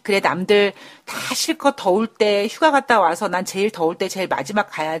이제 그래 남들 다 실컷 더울 때 휴가 갔다 와서 난 제일 더울 때 제일 마지막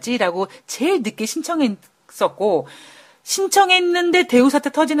가야지라고 제일 늦게 신청했었고 신청했는데 대우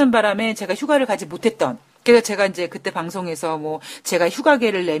사태 터지는 바람에 제가 휴가를 가지 못했던. 그래서 제가 이제 그때 방송에서 뭐 제가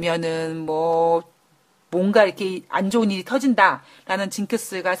휴가계를 내면은 뭐 뭔가 이렇게 안 좋은 일이 터진다라는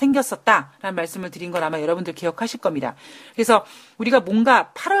징크스가 생겼었다라는 말씀을 드린 걸 아마 여러분들 기억하실 겁니다. 그래서 우리가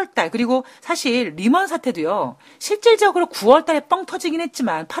뭔가 8월 달 그리고 사실 리먼 사태도요. 실질적으로 9월 달에 뻥 터지긴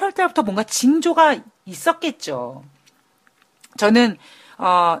했지만 8월 달부터 뭔가 징조가 있었겠죠. 저는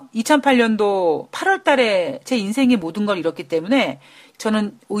 2008년도 8월 달에 제 인생의 모든 걸 잃었기 때문에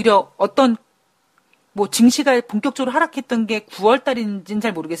저는 오히려 어떤 증시가 본격적으로 하락했던 게 9월 달인지는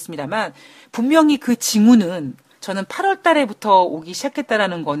잘 모르겠습니다만 분명히 그 징후는 저는 8월 달에부터 오기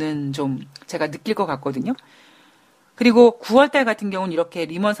시작했다라는 거는 좀 제가 느낄 것 같거든요. 그리고 9월 달 같은 경우는 이렇게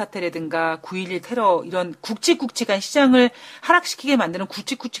리먼 사태라든가 9.11 테러 이런 굵직굵직한 시장을 하락시키게 만드는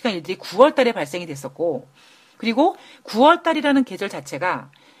굵직굵직한 일들이 9월 달에 발생이 됐었고 그리고 9월 달이라는 계절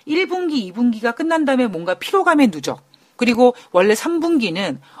자체가 1분기, 2분기가 끝난 다음에 뭔가 피로감의 누적 그리고 원래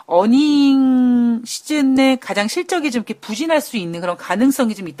 3분기는 어닝 시즌에 가장 실적이 좀 이렇게 부진할 수 있는 그런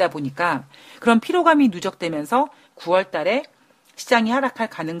가능성이 좀 있다 보니까 그런 피로감이 누적되면서 9월 달에 시장이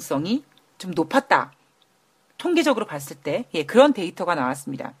하락할 가능성이 좀 높았다. 통계적으로 봤을 때 그런 데이터가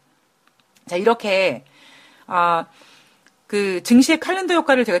나왔습니다. 자, 이렇게 그 증시의 칼렌더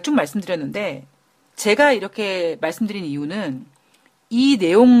효과를 제가 쭉 말씀드렸는데 제가 이렇게 말씀드린 이유는 이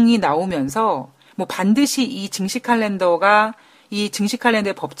내용이 나오면서 반드시 이 증시 칼렌더의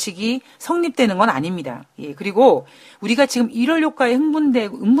법칙이 성립되는 건 아닙니다. 그리고 우리가 지금 1월 효과에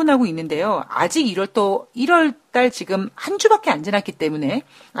흥분하고 있는데요. 아직 1월 달 지금 한 주밖에 안 지났기 때문에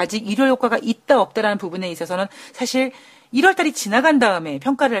아직 1월 효과가 있다 없다라는 부분에 있어서는 사실 1월 달이 지나간 다음에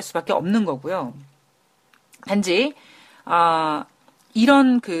평가를 할 수밖에 없는 거고요. 단지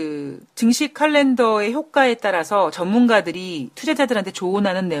이런 그 증시 칼렌더의 효과에 따라서 전문가들이 투자자들한테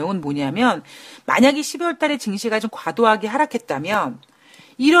조언하는 내용은 뭐냐면 만약에 12월 달에 증시가 좀 과도하게 하락했다면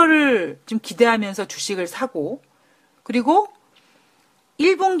 1월을 좀 기대하면서 주식을 사고 그리고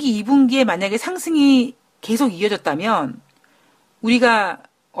 1분기, 2분기에 만약에 상승이 계속 이어졌다면 우리가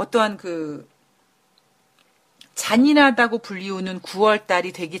어떠한 그 잔인하다고 불리우는 9월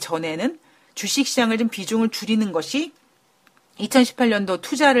달이 되기 전에는 주식시장을 좀 비중을 줄이는 것이 2018년도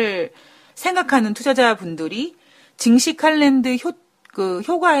투자를 생각하는 투자자분들이 증시 칼렌더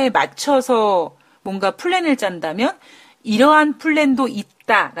효과에 맞춰서 뭔가 플랜을 짠다면 이러한 플랜도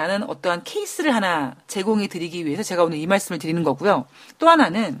있다라는 어떠한 케이스를 하나 제공해 드리기 위해서 제가 오늘 이 말씀을 드리는 거고요. 또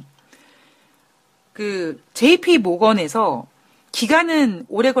하나는 그 JP 모건에서 기간은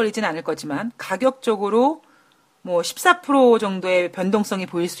오래 걸리지는 않을 거지만 가격적으로 뭐 14% 정도의 변동성이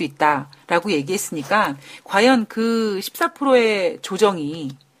보일 수 있다라고 얘기했으니까 과연 그 14%의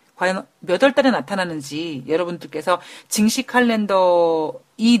조정이 과연 몇 월 달에 나타나는지 여러분들께서 증시 칼렌더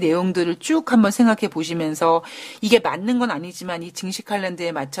이 내용들을 쭉 한번 생각해 보시면서 이게 맞는 건 아니지만 이 증시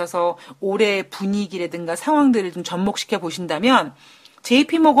칼렌더에 맞춰서 올해 분위기라든가 상황들을 좀 접목시켜 보신다면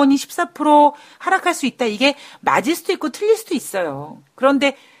JP모건이 14% 하락할 수 있다. 이게 맞을 수도 있고 틀릴 수도 있어요.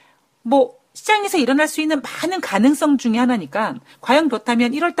 그런데 뭐 시장에서 일어날 수 있는 많은 가능성 중에 하나니까 과연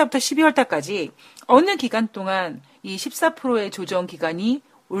그렇다면 1월 달부터 12월 달까지 어느 기간 동안 이 14%의 조정 기간이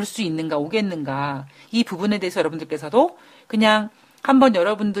올 수 있는가 오겠는가 이 부분에 대해서 여러분들께서도 그냥 한번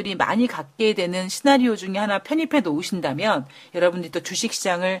여러분들이 많이 갖게 되는 시나리오 중에 하나 편입해 놓으신다면 여러분들이 또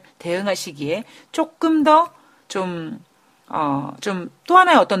주식시장을 대응하시기에 조금 더 좀 또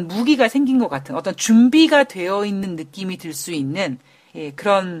하나의 어떤 무기가 생긴 것 같은 어떤 준비가 되어 있는 느낌이 들 수 있는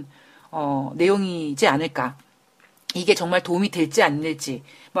그런 내용이지 않을까. 이게 정말 도움이 될지 안 될지.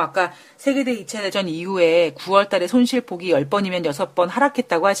 뭐 아까 세계대 2차 대전 이후에 9월 달에 손실폭이 10번이면 6번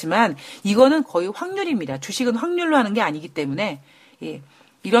하락했다고 하지만 이거는 거의 확률입니다. 주식은 확률로 하는 게 아니기 때문에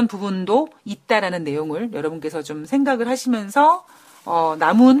이런 부분도 있다라는 내용을 여러분께서 좀 생각을 하시면서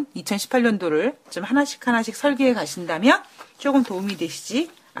남은 2018년도를 좀 하나씩 설계해 가신다면 조금 도움이 되시지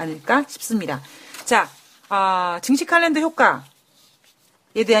않을까 싶습니다. 자, 증시 칼렌더 효과에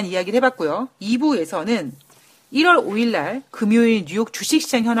대한 이야기를 해봤고요. 2부에서는 1월 5일 날 금요일 뉴욕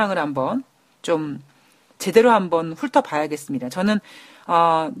주식시장 현황을 한번 좀 제대로 한번 훑어봐야겠습니다. 저는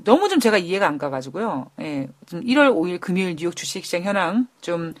너무 좀 제가 이해가 안 가가지고요. 좀 1월 5일 금요일 뉴욕 주식시장 현황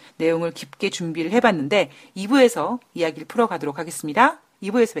좀 내용을 깊게 준비를 해봤는데 2부에서 이야기를 풀어가도록 하겠습니다.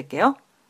 2부에서 뵐게요.